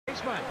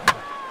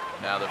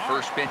Now the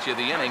first pitch of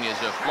the inning is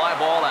a fly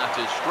ball out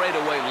to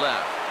straightaway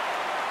left.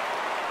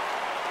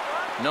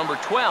 Number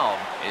 12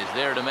 is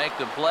there to make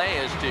the play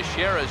as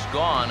Teixeira's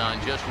gone on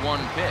just one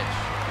pitch.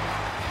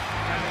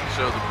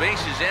 So the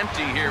base is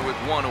empty here with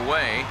one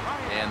away,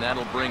 and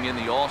that'll bring in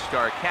the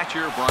all-star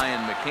catcher,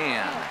 Brian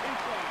McCann.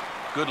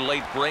 Good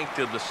late break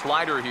to the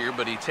slider here,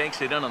 but he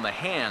takes it in on the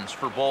hands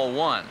for ball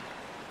one.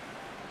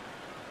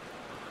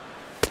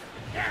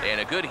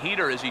 And a good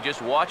heater as he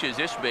just watches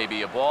this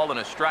baby, a ball and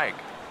a strike.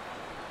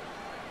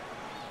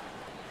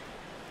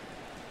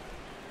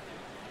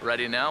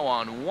 Ready now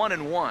on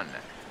 1-1.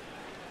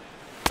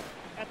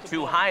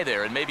 Too high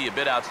there and maybe a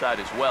bit outside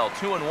as well.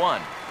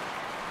 2-1.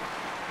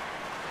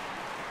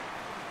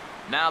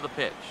 Now the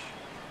pitch.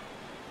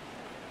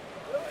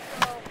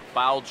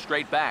 Fouled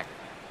straight back.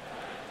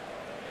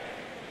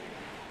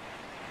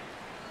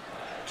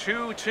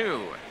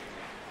 2-2.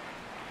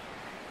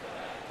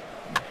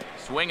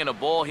 Swing and a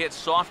ball hit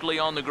softly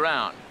on the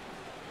ground.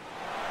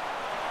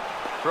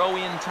 Throw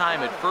in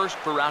time at first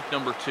for out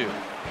number 2.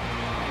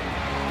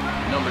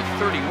 Number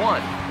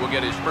 31 will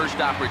get his first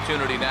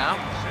opportunity now.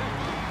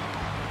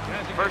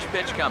 First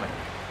pitch coming.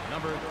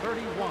 Number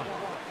 31.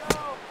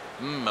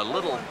 A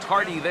little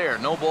tardy there.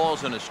 No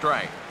balls and a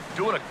strike.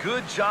 Doing a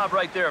good job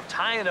right there of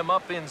tying him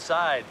up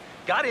inside.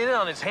 Got in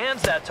on his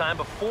hands that time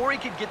before he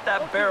could get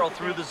that barrel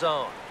through the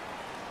zone.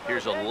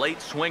 Here's a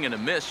late swing and a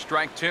miss.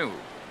 Strike 2.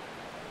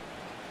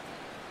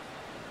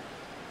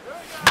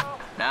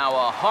 Now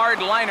a hard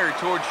liner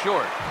toward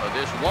short. But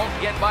this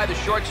won't get by the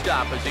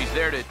shortstop as he's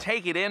there to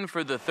take it in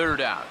for the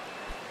third out.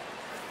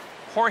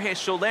 Jorge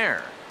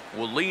Soler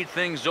will lead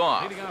things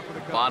off.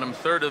 Bottom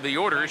third of the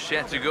order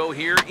set to go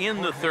here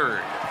in the third.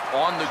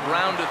 On the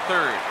ground to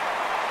third.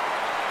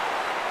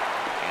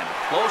 And a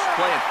close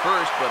play at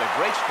first, but a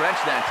great stretch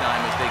that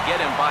time as they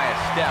get him by a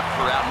step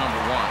for out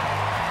number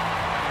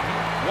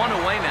 1. One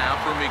away now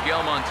for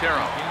Miguel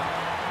Montero.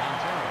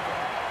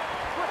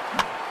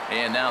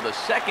 And now the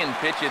second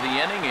pitch of the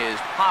inning is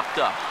popped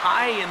up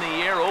high in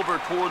the air over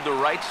toward the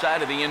right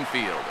side of the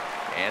infield.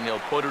 And he'll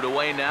put it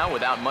away now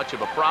without much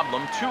of a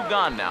problem. 2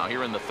 gone now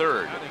here in the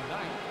third.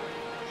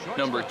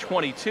 Number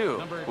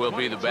 22 will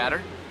be the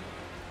batter.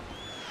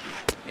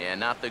 And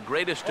not the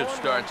greatest of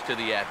starts to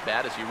the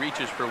at-bat as he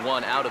reaches for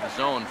one out of the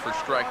zone for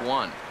strike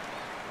 1.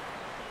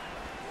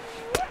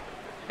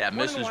 That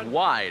misses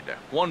wide.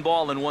 1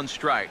 ball and 1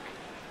 strike.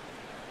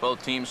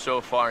 Both teams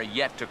so far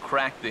yet to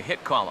crack the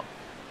hit column.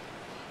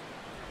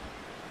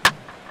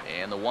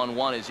 And the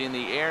 1-1 is in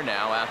the air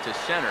now out to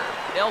center.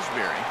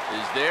 Ellsbury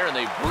is there, and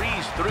they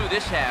breeze through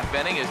this half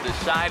inning as the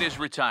side is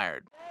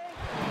retired.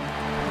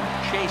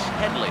 Chase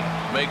Headley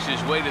makes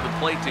his way to the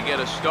plate to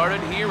get us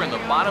started here in the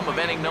bottom of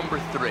inning number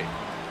 3.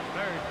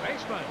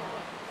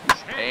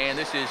 And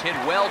this is hit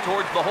well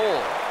towards the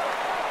hole.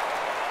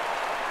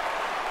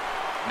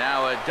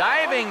 Now a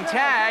diving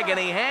tag, and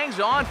he hangs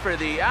on for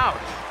the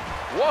out.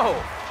 Whoa.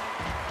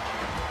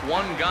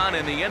 1 gone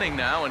in the inning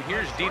now, and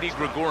here's Didi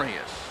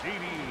Gregorius.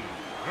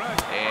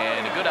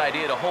 And a good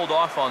idea to hold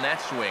off on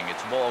that swing.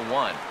 It's ball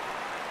 1.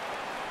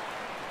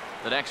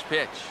 The next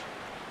pitch.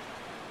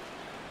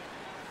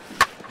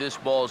 This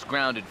ball's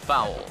grounded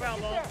foul.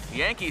 The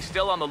Yankees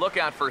still on the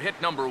lookout for hit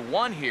number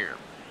 1 here.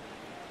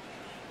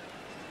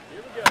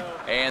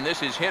 And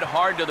this is hit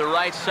hard to the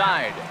right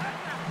side.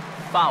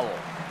 Foul.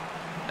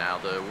 Now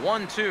the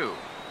 1-2.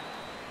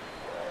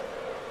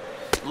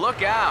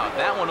 Look out.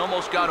 That one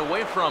almost got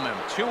away from him.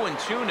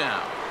 2-2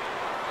 now.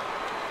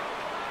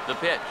 The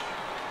pitch.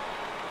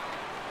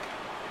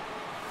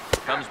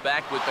 Comes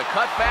back with the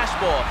cut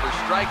fastball for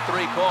strike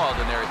 3 called,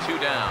 and there are 2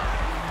 down.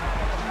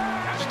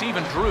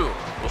 Stephen Drew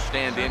will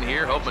stand in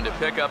here hoping to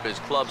pick up his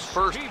club's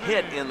first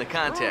hit in the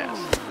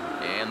contest.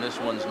 And this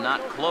one's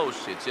not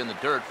close. It's in the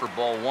dirt for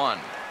ball 1.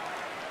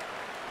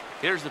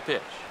 Here's the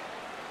pitch.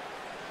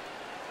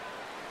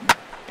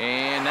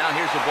 And now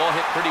here's a ball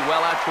hit pretty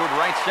well out toward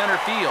right center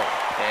field.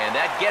 And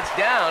that gets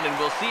down, and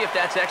we'll see if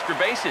that's extra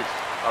bases.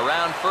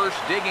 Around first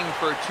digging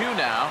for 2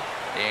 now.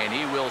 And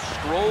he will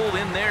stroll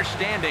in there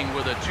standing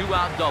with a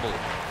 2-out double.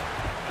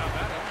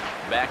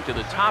 Back to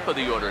the top of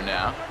the order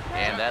now.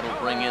 And that'll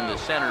bring in the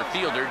center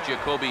fielder,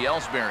 Jacoby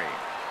Ellsbury.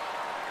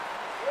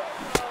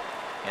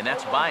 And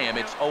that's by him.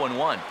 It's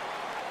 0-1.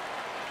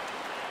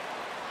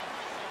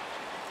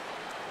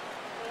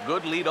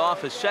 Good lead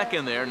off a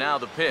second there. Now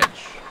the pitch.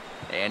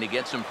 And he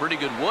gets some pretty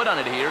good wood on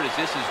it here as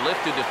this is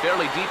lifted to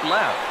fairly deep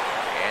left.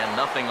 And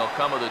nothing will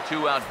come of the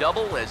 2-out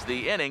double as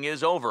the inning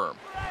is over.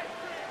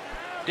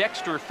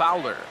 Dexter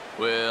Fowler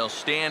will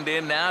stand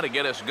in now to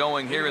get us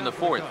going here in the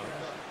 4th.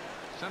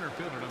 Center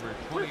fielder number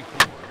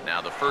 24.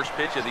 Now the first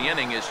pitch of the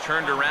inning is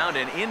turned around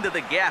and into the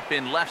gap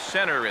in left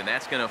center, and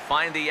that's going to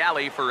find the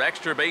alley for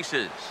extra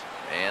bases.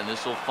 And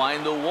this will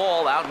find the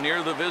wall out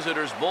near the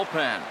visitors'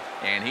 bullpen.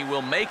 And he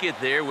will make it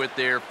there with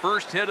their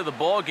first hit of the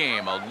ball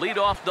game, a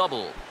leadoff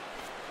double.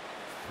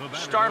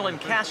 Starlin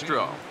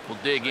Castro will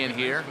dig in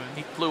here.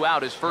 He flew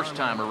out his first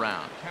time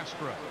around.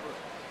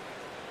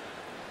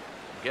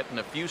 Getting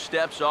a few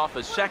steps off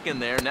a second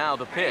there. Now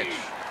the pitch.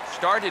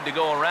 Started to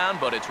go around,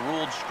 but it's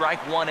ruled strike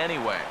one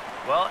anyway.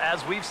 Well,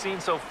 as we've seen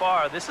so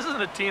far, this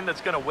isn't a team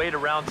that's going to wait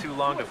around too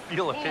long to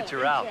feel a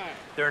pitcher out.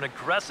 They're an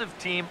aggressive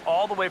team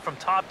all the way from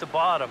top to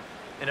bottom.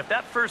 And if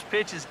that first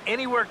pitch is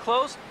anywhere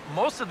close,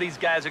 most of these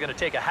guys are going to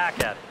take a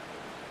hack at it.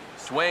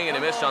 Swing and a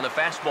miss on the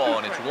fastball,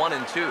 and it's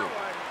 1-2.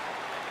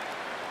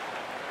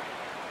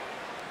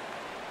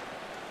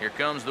 Here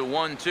comes the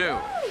 1-2.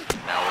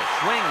 Now a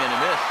swing and a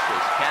miss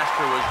as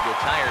Casper was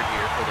retired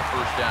here for the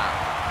first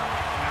out.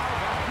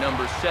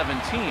 Number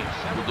 17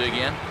 will dig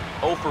in.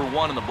 0 for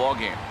 1 in the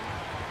ballgame.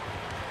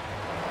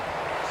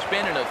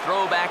 Spin and a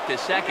throw back to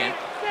second,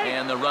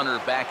 and the runner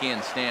back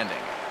in standing.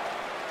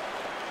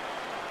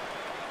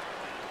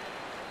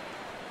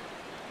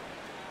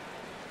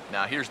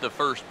 Now here's the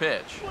first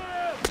pitch.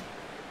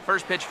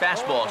 First pitch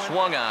fastball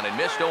swung on and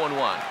missed 0-1.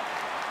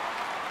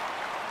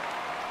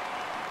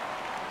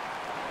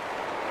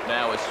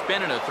 Now a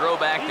spin and a throw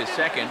back to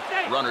second.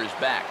 Runner's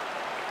back.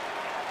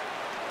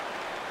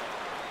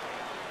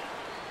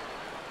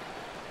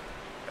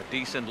 A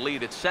decent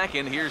lead at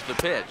second. Here's the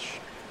pitch.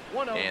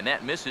 And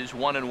that misses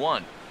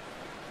 1-1.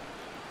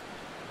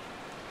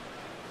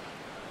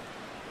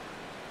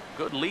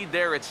 Good lead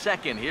there at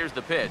second. Here's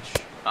the pitch.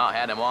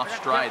 Had him off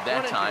stride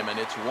that time, and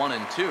it's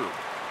 1-2.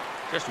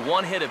 Just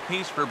one hit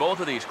apiece for both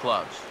of these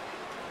clubs.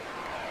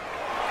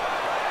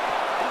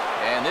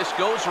 And this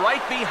goes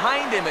right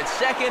behind him at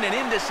second and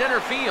into center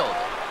field.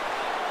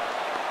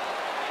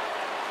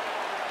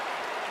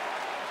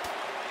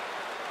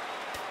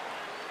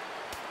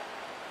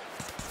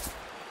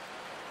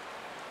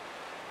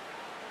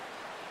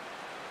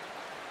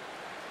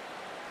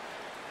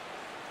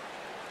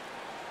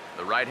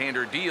 The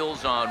right-hander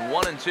deals on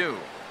 1-2.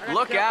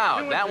 Look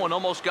out. That one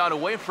almost got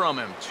away from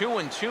him.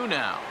 2-2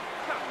 now.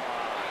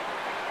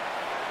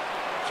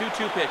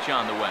 2-2 pitch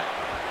on the way.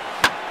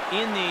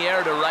 In the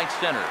air to right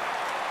center.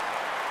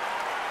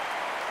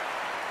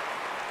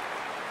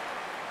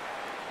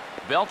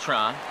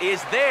 Beltran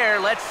is there.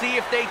 Let's see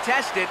if they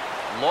test it.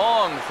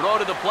 Long throw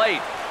to the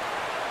plate.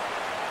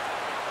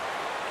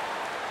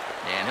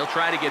 And he'll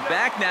try to get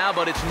back now,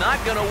 but it's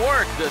not going to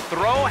work. The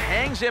throw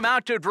hangs him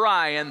out to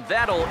dry, and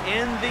that'll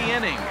end the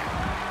inning.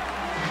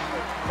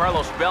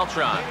 Carlos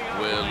Beltran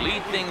will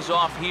lead things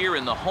off here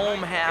in the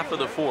home half of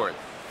the fourth.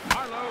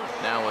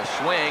 Now a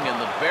swing, and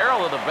the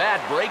barrel of the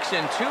bat breaks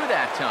in two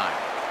that time.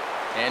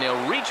 And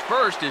he'll reach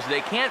first as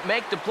they can't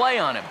make the play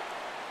on him.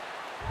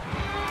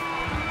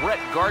 Brett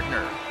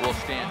Gardner will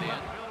stand in.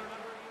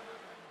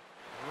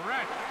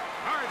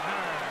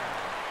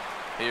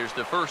 Here's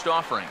the first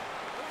offering.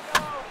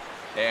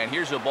 And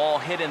here's a ball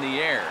hit in the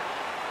air.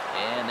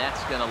 And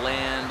that's going to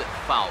land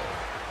foul.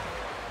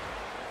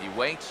 He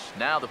waits.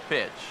 Now the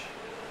pitch.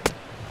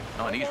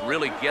 Oh, and he's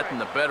really getting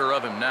the better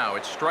of him now.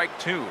 It's strike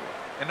two.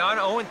 And on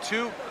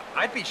 0-2,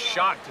 I'd be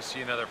shocked to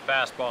see another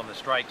fastball in the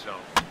strike zone.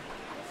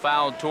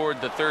 Fouled toward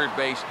the third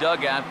base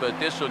dugout, but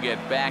this will get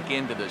back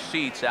into the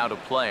seats, out of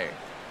play.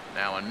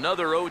 Now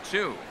another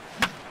 0-2.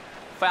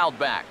 Fouled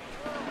back.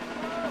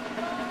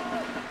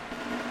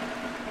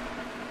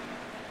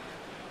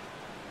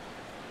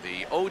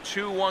 The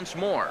 0-2 once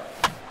more.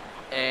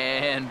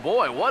 And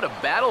boy, what a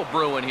battle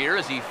brewing here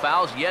as he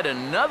fouls yet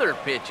another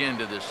pitch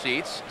into the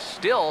seats.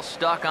 Still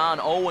stuck on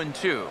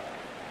 0-2.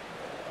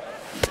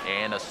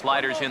 And a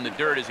slider's in the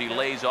dirt as he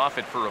lays off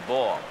it for a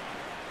ball.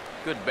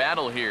 Good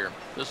battle here.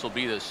 This will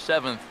be the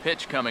 7th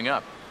pitch coming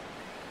up.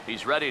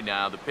 He's ready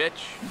now. The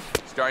pitch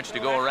starts to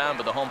go around,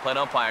 but the home plate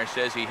umpire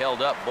says he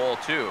held up ball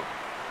 2.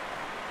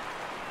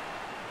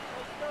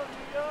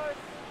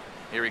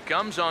 Here he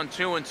comes on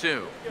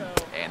 2-2.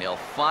 And he'll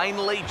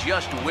finally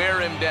just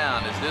wear him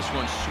down as this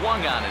one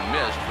swung on and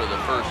missed for the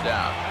first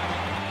out.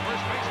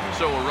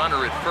 So a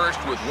runner at first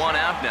with one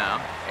out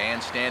now.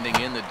 And standing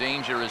in the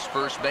dangerous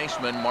first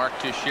baseman, Mark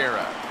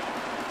Teixeira.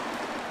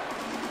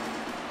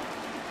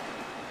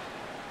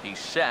 He's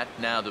set.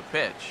 Now the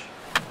pitch.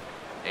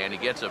 And he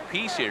gets a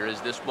piece here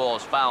as this ball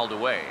is fouled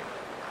away.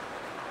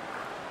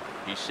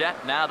 He's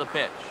set. Now the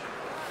pitch.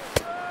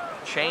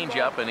 Change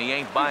up, and he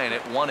ain't buying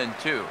it.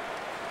 1-2.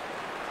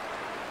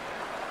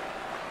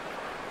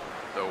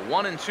 So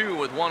 1-2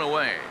 with one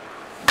away.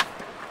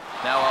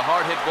 Now a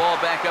hard hit ball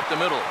back up the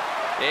middle.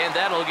 And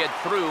that'll get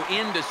through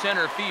into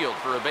center field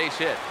for a base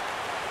hit.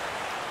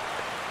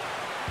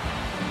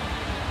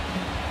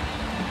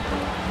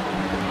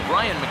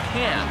 Brian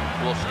McCann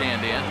will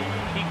stand in.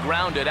 He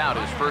grounded out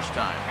his first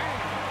time.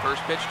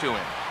 First pitch to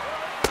him.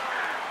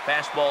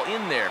 Fastball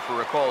in there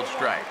for a called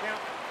strike.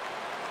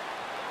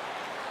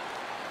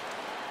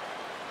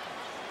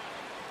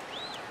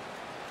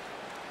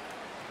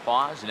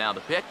 Pause. Now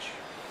the pitch.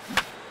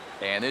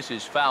 And this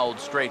is fouled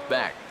straight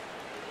back.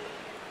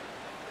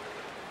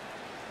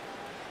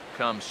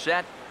 Comes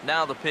set.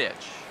 Now the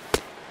pitch.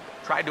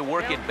 Tried to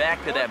work it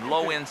back to that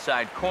low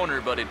inside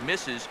corner, but it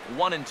misses.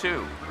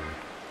 1-2.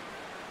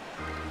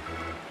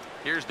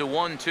 Here's the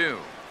 1-2.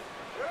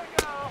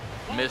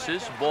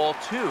 Misses. Ball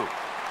 2.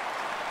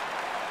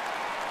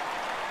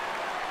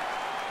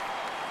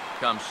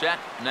 Comes set.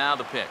 Now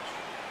the pitch.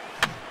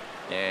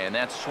 And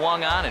that's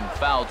swung on and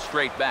fouled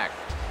straight back.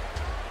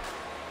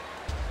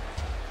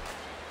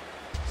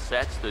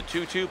 Sets the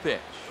 2-2 pitch.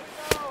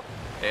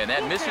 And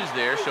that misses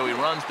there, so he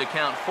runs the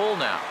count full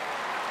now.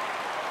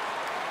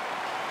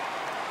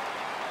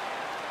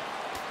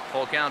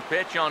 Full count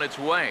pitch on its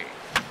way.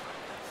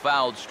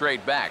 Fouled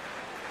straight back.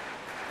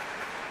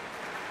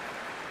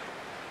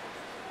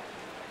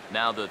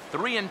 Now the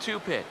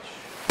 3-2 pitch.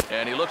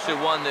 And he looks at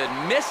one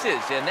that misses,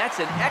 and that's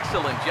an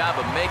excellent job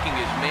of making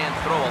his man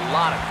throw a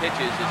lot of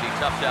pitches as he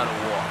toughs out a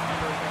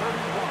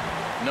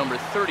walk. Number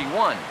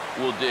 31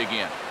 will dig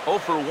in. 0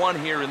 for 1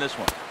 here in this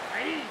one.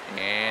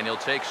 And he'll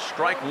take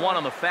strike one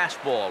on the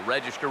fastball,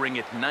 registering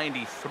at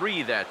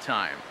 93 that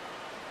time.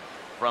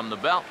 From the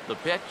belt, the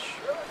pitch.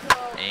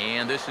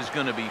 And this is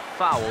going to be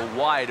foul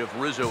wide of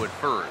Rizzo at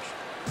first.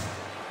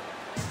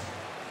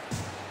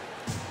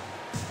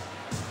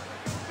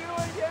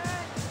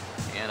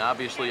 And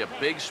obviously a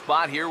big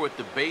spot here with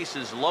the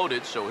bases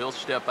loaded, so he'll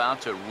step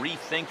out to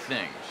rethink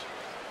things.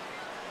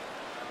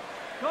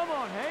 Come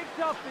on, Hank,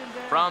 tough in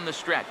there. From the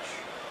stretch.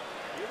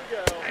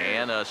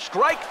 And a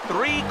strike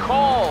 3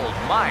 called.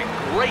 My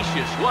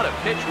gracious, what a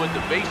pitch with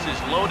the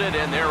bases loaded,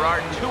 and there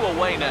are 2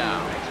 away now.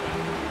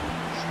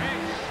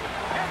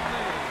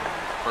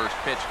 First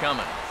pitch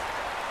coming.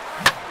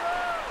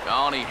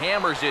 Oh, and he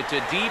hammers it to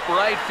deep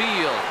right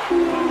field.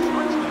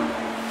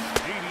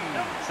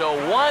 So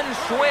one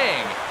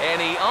swing,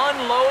 and he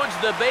unloads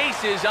the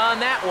bases on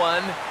that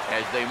one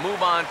as they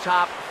move on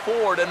top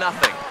 4-0.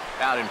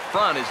 Out in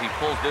front as he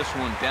pulls this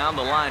one down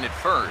the line at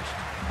first.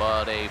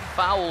 But a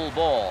foul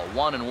ball,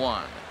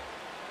 1-1.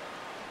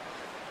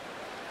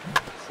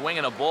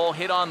 Swinging a ball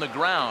hit on the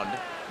ground,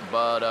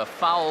 but a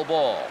foul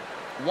ball.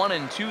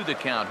 1-2 the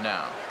count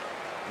now.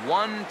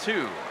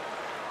 1-2.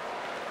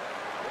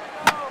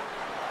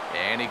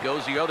 And he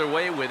goes the other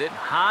way with it,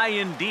 high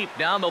and deep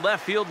down the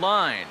left field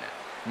line.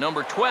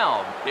 Number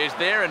 12 is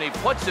there, and he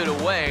puts it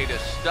away to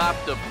stop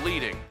the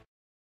bleeding.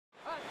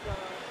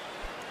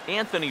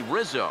 Anthony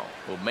Rizzo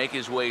will make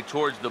his way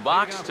towards the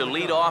box to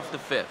lead off the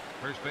 5th.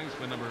 First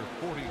baseman number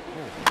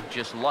 44.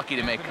 Just lucky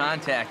to make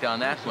contact on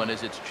that one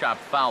as it's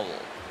chopped foul.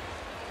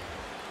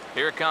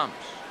 Here it comes.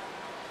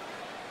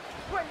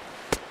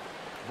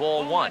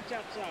 Ball 1.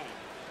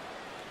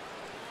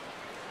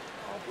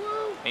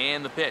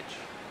 And the pitch.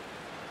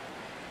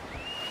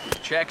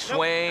 Check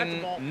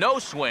swing, no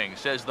swing,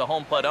 says the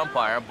home plate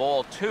umpire.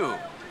 Ball 2.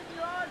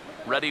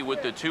 Ready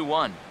with the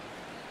 2-1.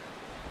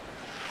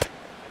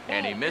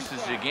 And he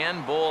misses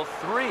again. Ball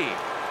 3.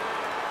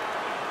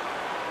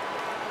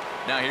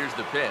 Now here's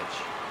the pitch.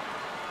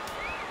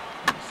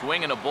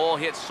 Swinging a ball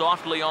hit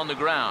softly on the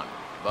ground,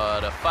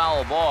 but a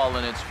foul ball,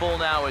 and it's full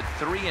now at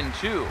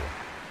 3-2.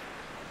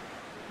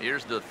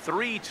 Here's the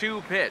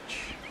 3-2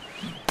 pitch.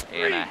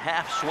 And a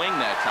half swing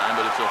that time,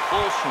 but it's a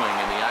full swing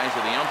in the eyes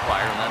of the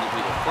umpire, and that'll be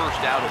the first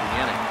out of the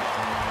inning.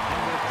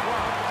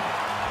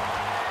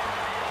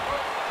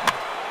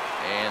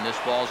 And this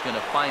ball's going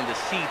to find the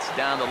seats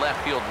down the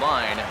left field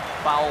line.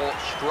 Foul,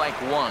 strike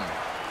 1.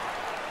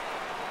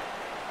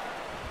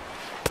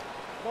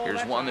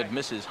 Here's one that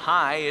misses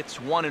high. It's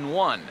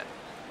 1-1.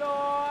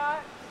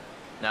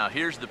 Now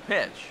here's the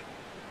pitch.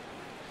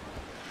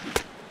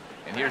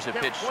 And here's a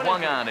pitch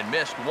swung on and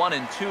missed.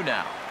 1-2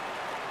 now.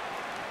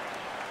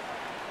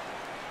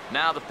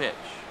 Now the pitch.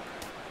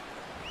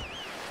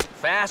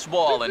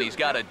 Fastball, and he's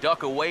got to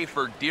duck away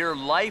for dear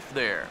life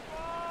there.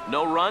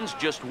 No runs,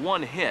 just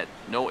 1 hit.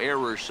 No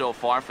errors so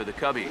far for the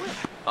Cubbies.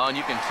 And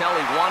you can tell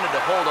he wanted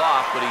to hold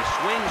off, but he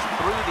swings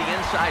through the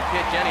inside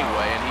pitch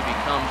anyway, and he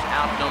becomes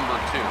out number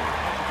 2.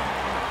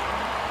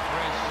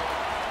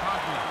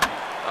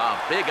 A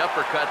big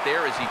uppercut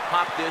there as he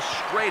popped this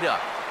straight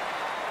up.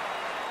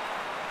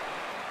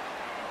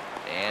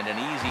 And an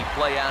easy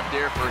play out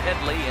there for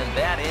Headley, and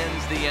that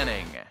ends the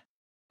inning.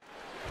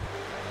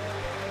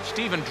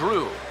 Stephen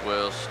Drew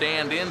will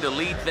stand in to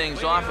lead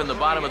things off in the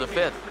bottom of the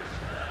 5th.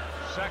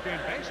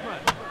 Second baseman.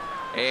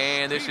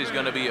 And this is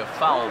going to be a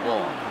foul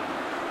ball.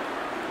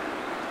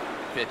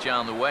 Pitch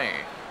on the way.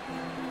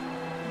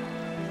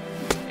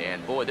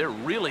 And boy, they're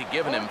really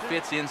giving him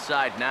fits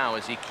inside now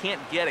as he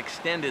can't get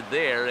extended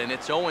there, and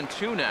it's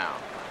 0-2 now.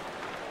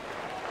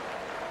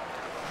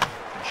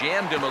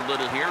 Jammed him a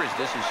little here as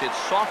this is hit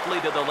softly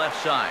to the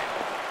left side.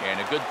 And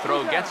a good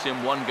throw gets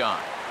him 1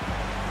 gone.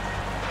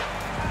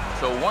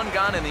 So 1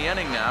 gone in the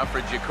inning now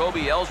for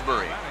Jacoby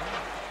Ellsbury.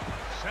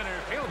 Center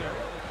fielder,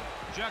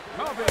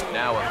 Jacoby.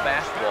 Now a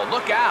fastball.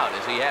 Look out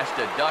as he has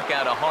to duck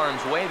out of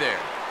harm's way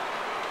there.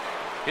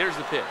 Here's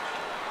the pitch.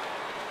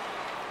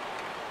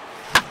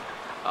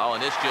 Oh,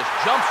 and this just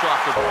jumps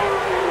off the ball.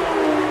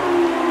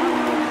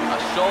 A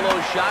solo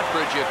shot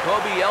for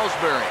Jacoby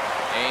Ellsbury.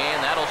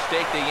 And that'll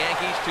stake the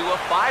Yankees to a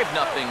 5-0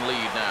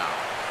 lead now.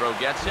 Throw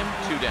gets him,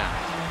 2 down.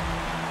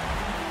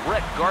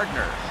 Brett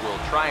Gardner will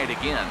try it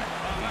again.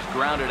 He's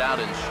grounded out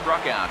and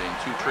struck out in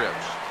 2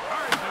 trips.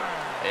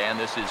 And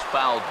this is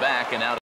fouled back and out.